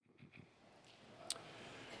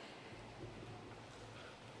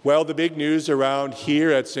Well, the big news around here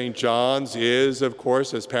at St. John's is, of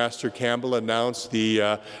course, as Pastor Campbell announced,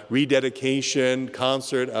 the rededication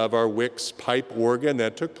concert of our Wicks pipe organ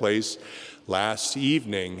that took place last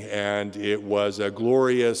evening. And it was a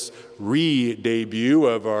glorious re-debut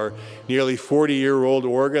of our nearly 40-year-old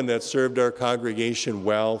organ that served our congregation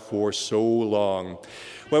well for so long.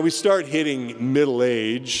 When we start hitting middle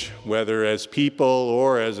age, whether as people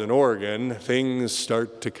or as an organ, things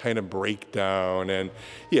start to kind of break down, and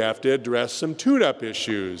you have to address some tune-up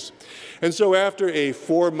issues. And so after a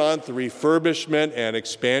 4-month refurbishment and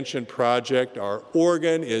expansion project, our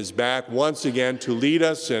organ is back once again to lead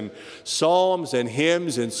us in psalms and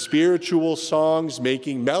hymns and spiritual songs,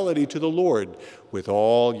 making melody to the Lord with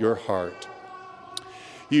all your heart.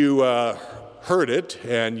 You heard it,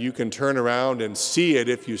 and you can turn around and see it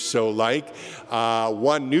if you so like.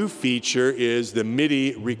 One new feature is the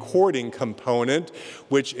MIDI recording component,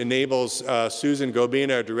 which enables Susan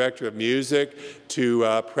Gobin, our Director of Music,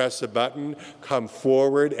 to press a button, come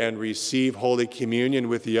forward, and receive Holy Communion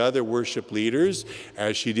with the other worship leaders,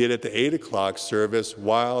 as she did at the 8 o'clock service,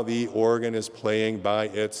 while the organ is playing by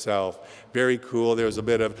itself. Very cool. There was a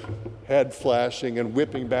bit of head flashing and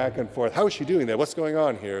whipping back and forth. How is she doing that? What's going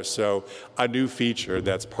on here? So a new feature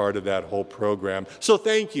that's part of that whole program. So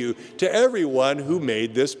thank you to everyone who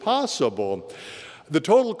made this possible. The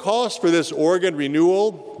total cost for this organ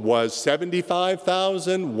renewal was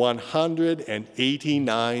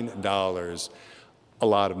 $75,189. A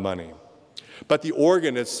lot of money. But the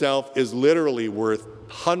organ itself is literally worth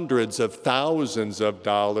hundreds of thousands of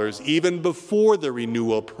dollars even before the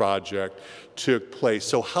renewal project took place.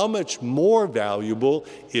 So how much more valuable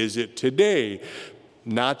is it today?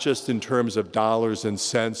 Not just in terms of dollars and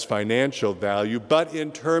cents financial value, but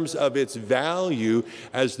in terms of its value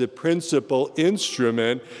as the principal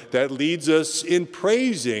instrument that leads us in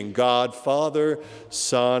praising God, Father,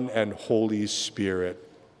 Son, and Holy Spirit.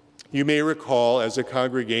 You may recall, as a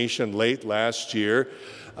congregation late last year,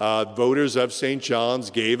 voters of St. John's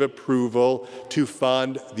gave approval to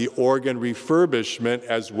fund the organ refurbishment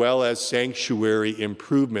as well as sanctuary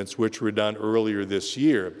improvements, which were done earlier this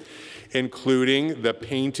year, including the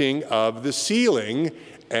painting of the ceiling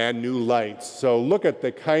and new lights. So look at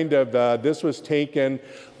the kind of, this was taken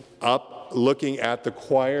up looking at the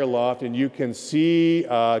choir loft, and you can see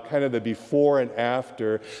kind of the before and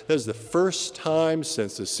after. This is the first time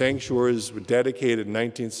since the sanctuaries were dedicated in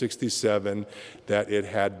 1967 that it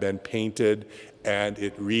had been painted, and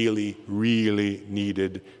it really, really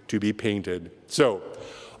needed to be painted. So,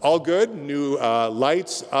 all good. New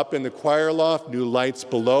lights up in the choir loft, new lights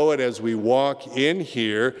below it as we walk in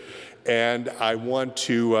here. And I want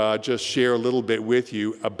to just share a little bit with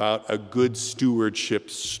you about a good stewardship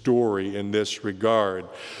story in this regard.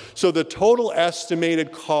 So the total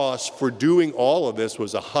estimated cost for doing all of this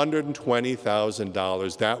was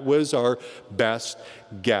 $120,000. That was our best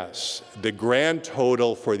guess. The grand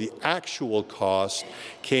total for the actual cost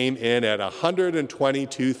came in at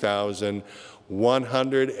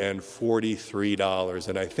 $122,143.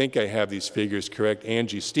 And I think I have these figures correct.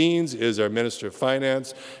 Angie Steens is our Minister of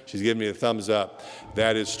Finance. She's giving me a thumbs up.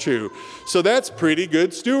 That is true. So that's pretty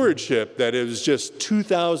good stewardship. That it was just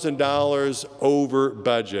 $2,000 over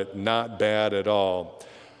budget. Not bad at all.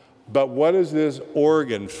 But what is this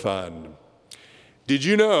organ fund? Did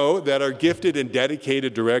you know that our gifted and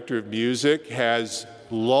dedicated Director of Music has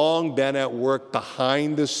long been at work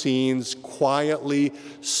behind the scenes, quietly,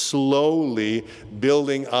 slowly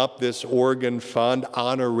building up this organ fund,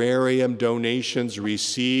 honorarium donations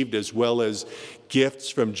received, as well as gifts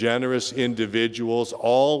from generous individuals.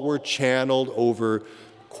 All were channeled over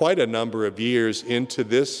quite a number of years into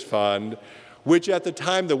this fund, which at the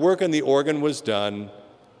time the work on the organ was done,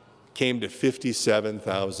 came to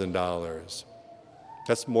 $57,000.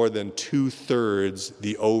 That's more than 2/3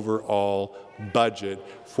 the overall budget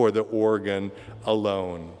for the organ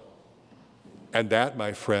alone. And that,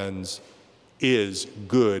 my friends, is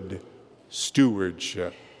good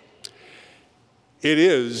stewardship. It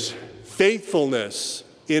is faithfulness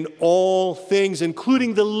in all things,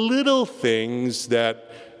 including the little things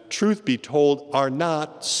that, truth be told, are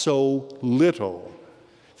not so little.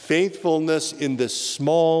 Faithfulness in the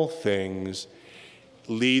small things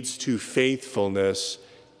leads to faithfulness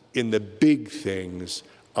in the big things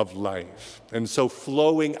of life. And so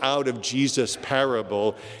flowing out of Jesus'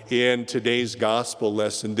 parable in today's gospel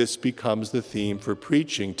lesson, this becomes the theme for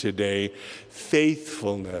preaching today: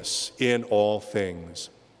 faithfulness in all things.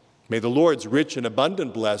 May the Lord's rich and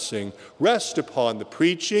abundant blessing rest upon the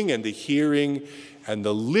preaching and the hearing and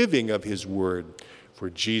the living of his word for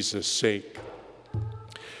Jesus' sake.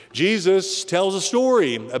 Jesus tells a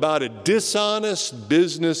story about a dishonest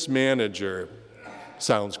business manager.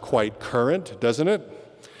 Sounds quite current, doesn't it?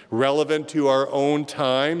 Relevant to our own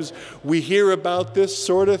times. We hear about this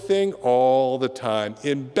sort of thing all the time.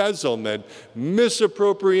 Embezzlement,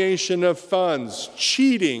 misappropriation of funds,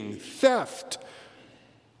 cheating, theft.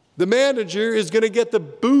 The manager is going to get the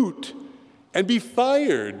boot and be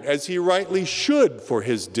fired, as he rightly should, for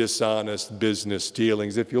his dishonest business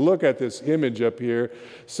dealings. If you look at this image up here,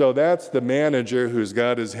 so that's the manager who's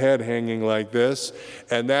got his head hanging like this,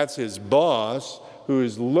 and that's his boss who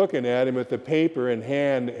is looking at him with the paper in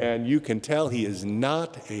hand, and you can tell he is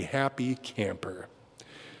not a happy camper.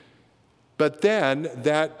 But then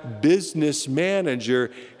that business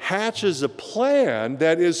manager hatches a plan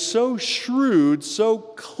that is so shrewd, so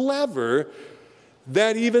clever,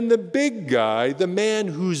 that even the big guy, the man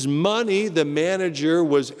whose money the manager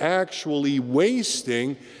was actually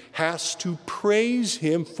wasting, has to praise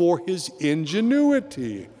him for his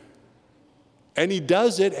ingenuity. And he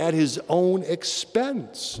does it at his own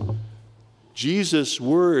expense. Jesus'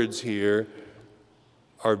 words here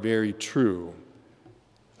are very true.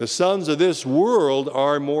 The sons of this world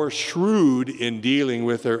are more shrewd in dealing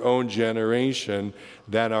with their own generation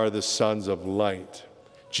than are the sons of light.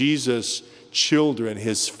 Jesus' children,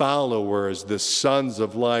 his followers, the sons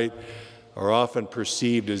of light, are often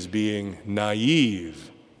perceived as being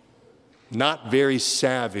naive, not very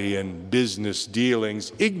savvy in business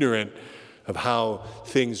dealings, ignorant of how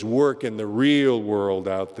things work in the real world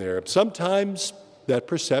out there. Sometimes that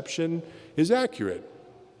perception is accurate,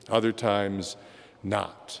 other times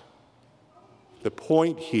not. The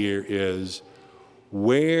point here is,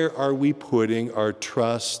 where are we putting our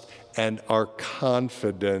trust and our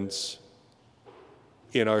confidence?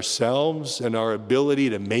 In ourselves and our ability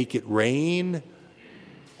to make it rain?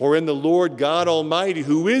 Or in the Lord God Almighty,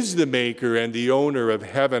 who is the maker and the owner of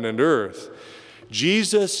heaven and earth?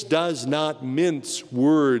 Jesus does not mince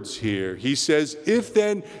words here. He says, if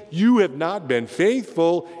then you have not been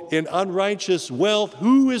faithful in unrighteous wealth,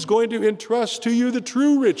 who is going to entrust to you the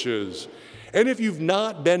true riches? And if you've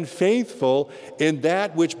not been faithful in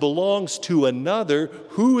that which belongs to another,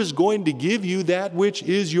 who is going to give you that which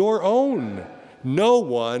is your own? No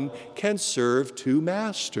one can serve two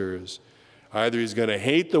masters. Either he's going to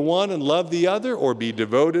hate the one and love the other, or be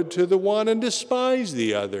devoted to the one and despise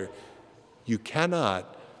the other. You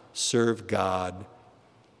cannot serve God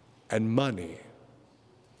and money.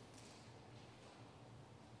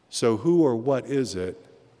 So who or what is it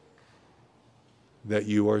that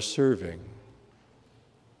you are serving?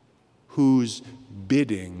 Whose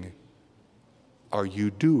bidding are you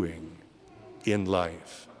doing in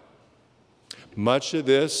life? Much of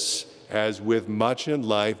this, as with much in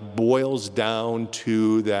life, boils down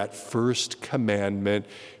to that first commandment,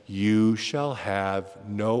 you shall have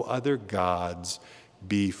no other gods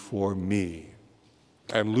before me.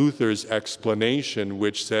 And Luther's explanation,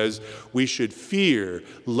 which says we should fear,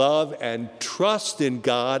 love, and trust in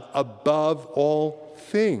God above all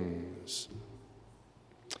things.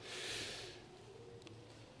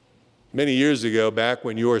 Many years ago, back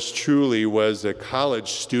when yours truly was a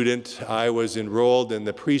college student, I was enrolled in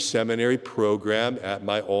the pre-seminary program at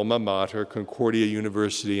my alma mater, Concordia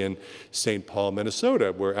University in St. Paul,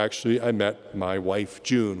 Minnesota, where actually I met my wife,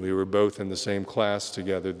 June. We were both in the same class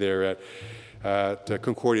together there at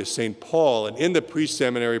Concordia St. Paul. And in the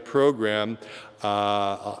pre-seminary program,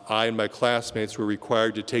 I and my classmates were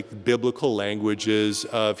required to take the biblical languages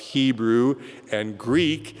of Hebrew and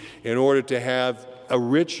Greek in order to have a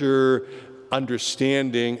richer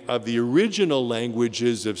understanding of the original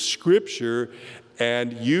languages of Scripture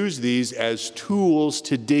and use these as tools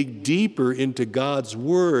to dig deeper into God's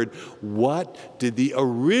Word. What did the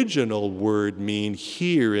original word mean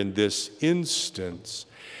here in this instance?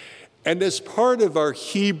 And as part of our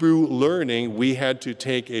Hebrew learning, we had to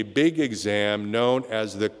take a big exam known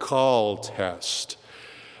as the Call test.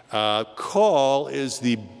 Call is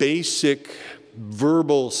the basic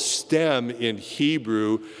verbal stem in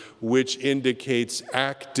Hebrew, which indicates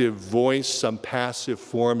active voice. Some passive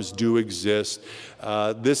forms do exist.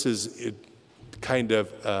 This is kind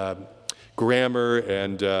of grammar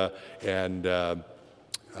and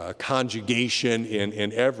conjugation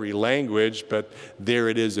in every language, but there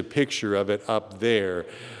it is, a picture of it up there.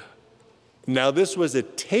 Now, this was a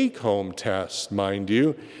take-home test, mind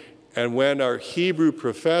you, and when our Hebrew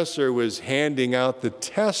professor was handing out the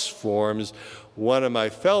test forms, one of my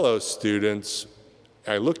fellow students,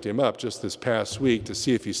 I looked him up just this past week to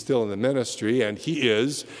see if he's still in the ministry, and he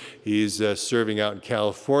is. He's serving out in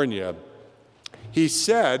California. He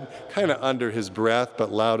said, kind of under his breath,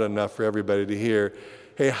 but loud enough for everybody to hear,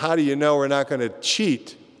 "Hey, how do you know we're not going to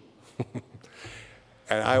cheat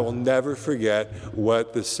And I will never forget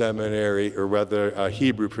what the seminary, or rather a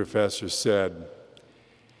Hebrew professor said.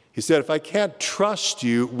 He said, if I can't trust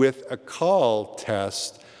you with a call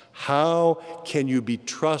test, how can you be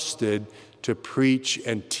trusted to preach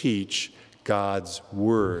and teach God's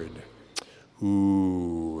word?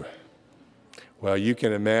 Ooh. Well, you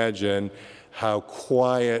can imagine how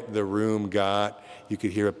quiet the room got. You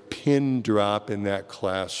could hear a pin drop in that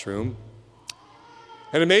classroom.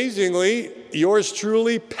 And amazingly, yours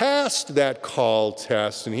truly passed that call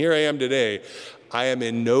test. And here I am today. I am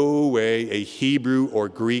in no way a Hebrew or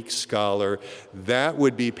Greek scholar. That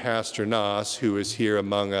would be Pastor Noss, who is here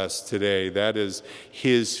among us today. That is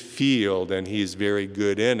his field, and he's very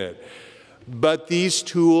good in it. But these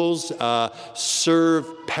tools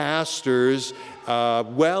serve pastors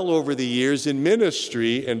well over the years in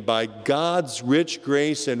ministry, and by God's rich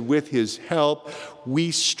grace and with his help,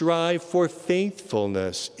 we strive for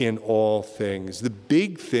faithfulness in all things, the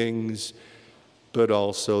big things, but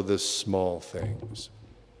also the small things.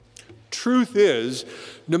 Truth is,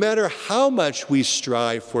 no matter how much we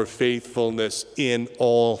strive for faithfulness in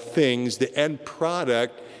all things, the end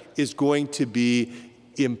product is going to be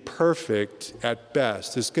imperfect at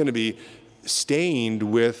best. It's going to be stained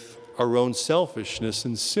with our own selfishness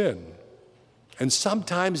and sin. And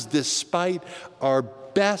sometimes, despite our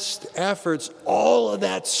best efforts, all of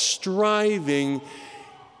that striving,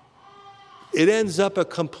 it ends up a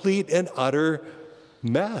complete and utter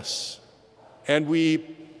mess. And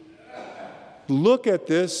we look at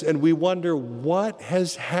this and we wonder what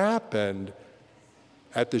has happened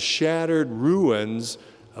at the shattered ruins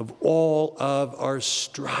of all of our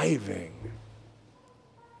striving.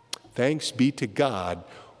 Thanks be to God,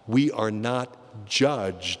 we are not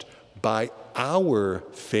judged by our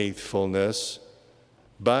faithfulness,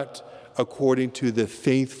 but according to the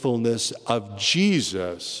faithfulness of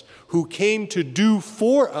Jesus, who came to do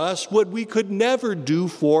for us what we could never do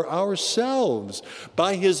for ourselves.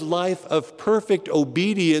 By his life of perfect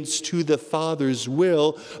obedience to the Father's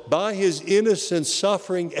will, by his innocent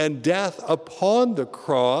suffering and death upon the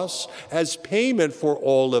cross as payment for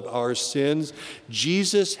all of our sins,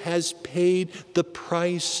 Jesus has paid the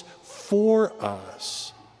price for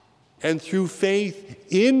us. And through faith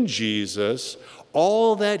in Jesus,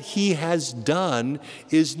 all that he has done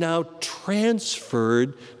is now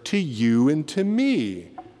transferred to you and to me.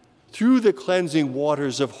 Through the cleansing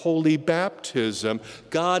waters of holy baptism,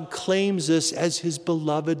 God claims us as his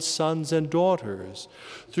beloved sons and daughters.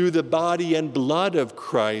 Through the body and blood of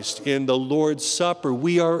Christ in the Lord's Supper,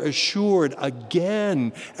 we are assured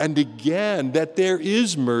again and again that there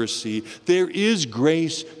is mercy, there is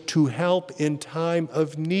grace to help in time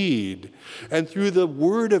of need. And through the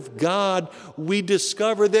Word of God, we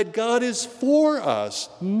discover that God is for us,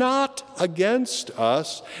 not against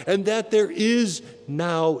us, and that there is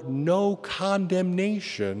now no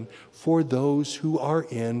condemnation for those who are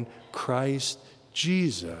in Christ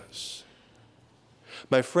Jesus.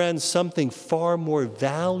 My friends, something far more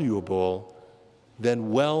valuable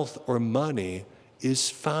than wealth or money is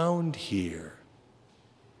found here.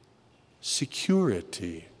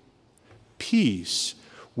 Security, peace,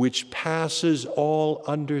 which passes all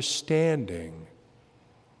understanding,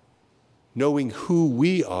 knowing who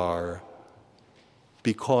we are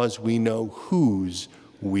because we know whose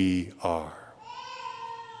we are.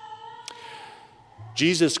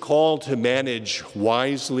 Jesus' call to manage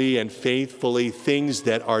wisely and faithfully things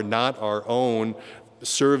that are not our own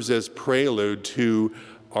serves as prelude to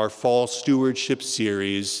our fall stewardship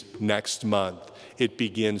series next month. It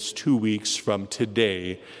begins 2 weeks from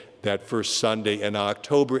today, that first Sunday in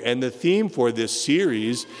October. And the theme for this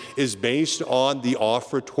series is based on the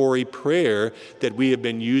offertory prayer that we have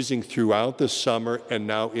been using throughout the summer and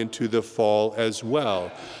now into the fall as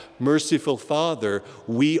well. Merciful Father,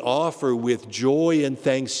 we offer with joy and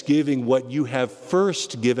thanksgiving what you have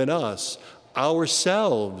first given us,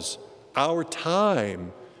 ourselves, our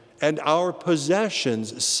time, and our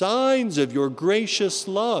possessions, signs of your gracious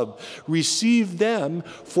love. Receive them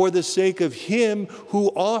for the sake of him who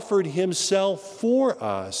offered himself for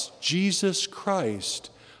us, Jesus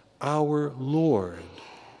Christ, our Lord.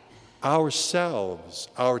 Ourselves,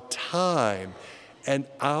 our time, and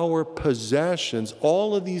our possessions,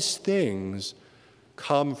 all of these things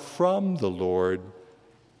come from the Lord,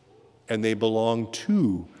 and they belong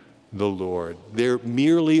to the Lord. They're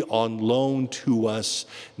merely on loan to us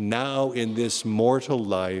now in this mortal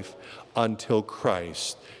life until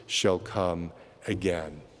Christ shall come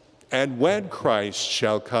again. And when Christ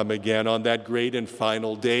shall come again on that great and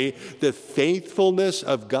final day, the faithfulness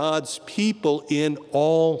of God's people in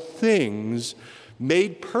all things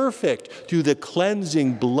made perfect through the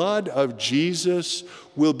cleansing blood of Jesus,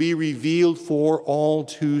 will be revealed for all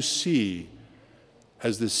to see,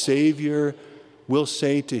 as the Savior will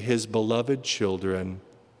say to his beloved children,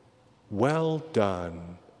 "Well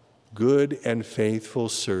done, good and faithful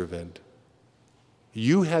servant.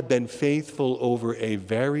 You have been faithful over a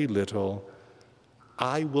very little.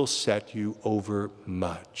 I will set you over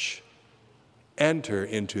much. Enter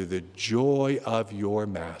into the joy of your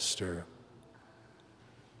master."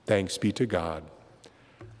 Thanks be to God.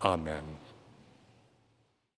 Amen.